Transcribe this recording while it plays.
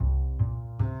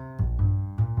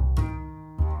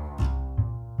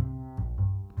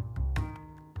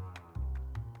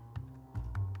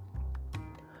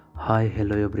Hi,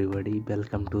 hello everybody.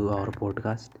 Welcome to our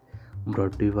podcast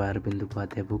brought to you by Arvind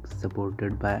Upadhyay books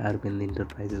supported by Arvind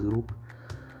Enterprises Group.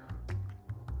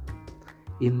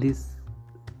 In this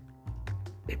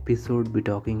episode, we're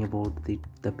talking about the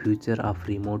future of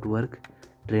remote work,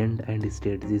 trend and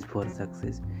strategies for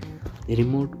success.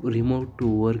 Remote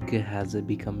work has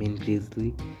become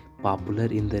increasingly popular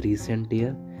in the recent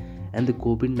year, and the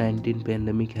COVID-19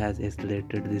 pandemic has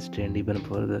accelerated this trend even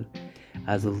further.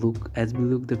 As we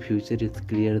look the future, it's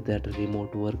clear that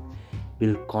remote work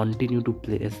will continue to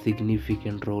play a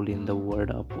significant role in the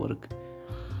world of work.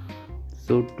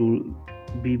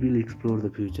 We will explore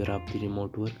the future of the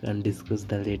remote work and discuss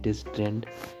the latest trend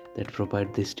that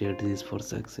provide the strategies for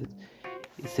success.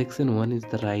 Section 1 is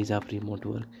the rise of remote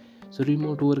work.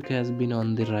 Remote work has been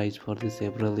on the rise for the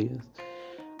several years,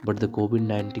 but the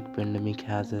COVID-19 pandemic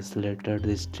has accelerated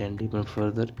this trend even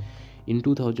further. In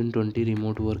 2020,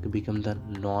 remote work became the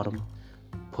norm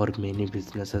for many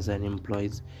businesses and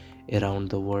employees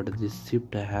around the world. This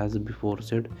shift has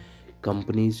forced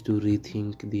companies to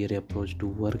rethink their approach to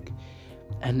work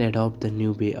and adopt the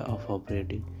new way of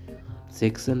operating.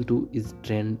 Section 2 is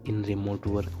trend in remote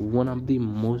work. One of the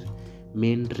most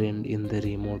main trend in the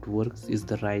remote works is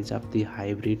the rise of the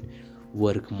hybrid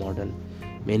work model.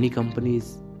 Many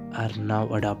companies are now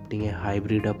adopting a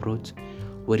hybrid approach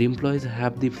where employees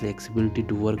have the flexibility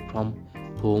to work from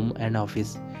home and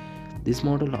office. This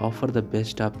model offers the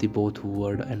best of the both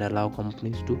worlds and allow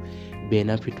companies to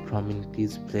benefit from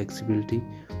increased flexibility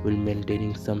while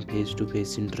maintaining some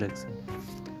face-to-face interaction.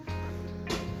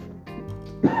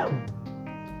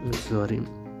 Sorry.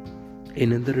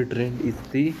 Another trend is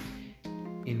the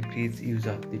increased use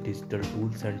of the digital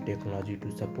tools and technology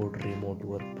to support remote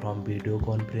work, from video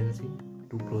conferencing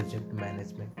to project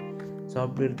management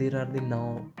software. There are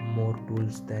now more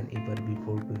tools than ever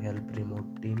before to help remote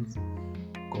teams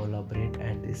collaborate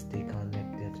and stay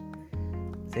connected.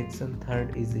 Section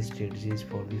 3 is strategies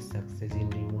for the success in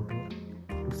remote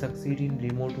work. To succeed in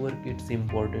remote work, it's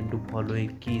important to follow a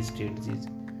key strategies.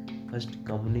 First,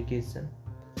 communication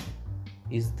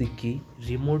is the key.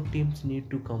 Remote teams need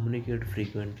to communicate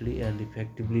frequently and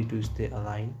effectively to stay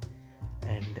aligned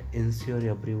and ensure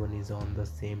everyone is on the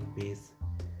same page.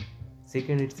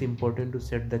 Second, it's important to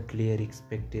set the clear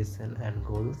expectation and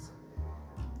goals.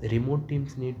 Remote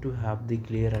teams need to have the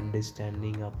clear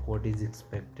understanding of what is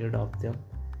expected of them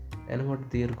and what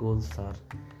their goals are.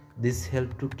 This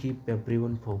helps to keep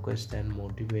everyone focused and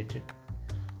motivated.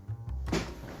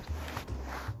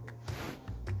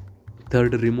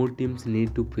 Third, remote teams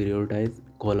need to prioritize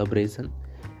collaboration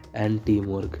and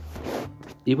teamwork.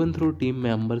 Even though team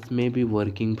members may be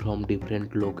working from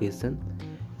different locations,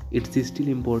 it's still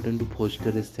important to foster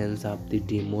a sense of the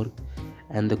teamwork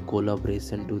and the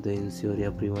collaboration to ensure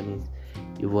everyone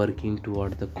is working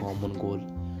toward the common goal.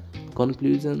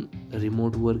 Conclusion: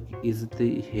 remote work is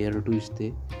here to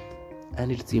stay,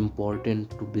 and it's important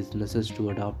to businesses to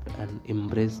adopt and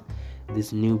embrace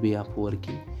this new way of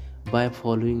working. By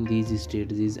following these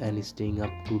strategies and staying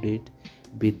up to date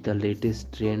with the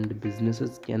latest trend,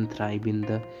 businesses can thrive in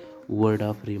the world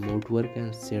of remote work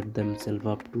and set themselves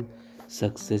up to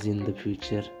success in the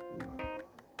future.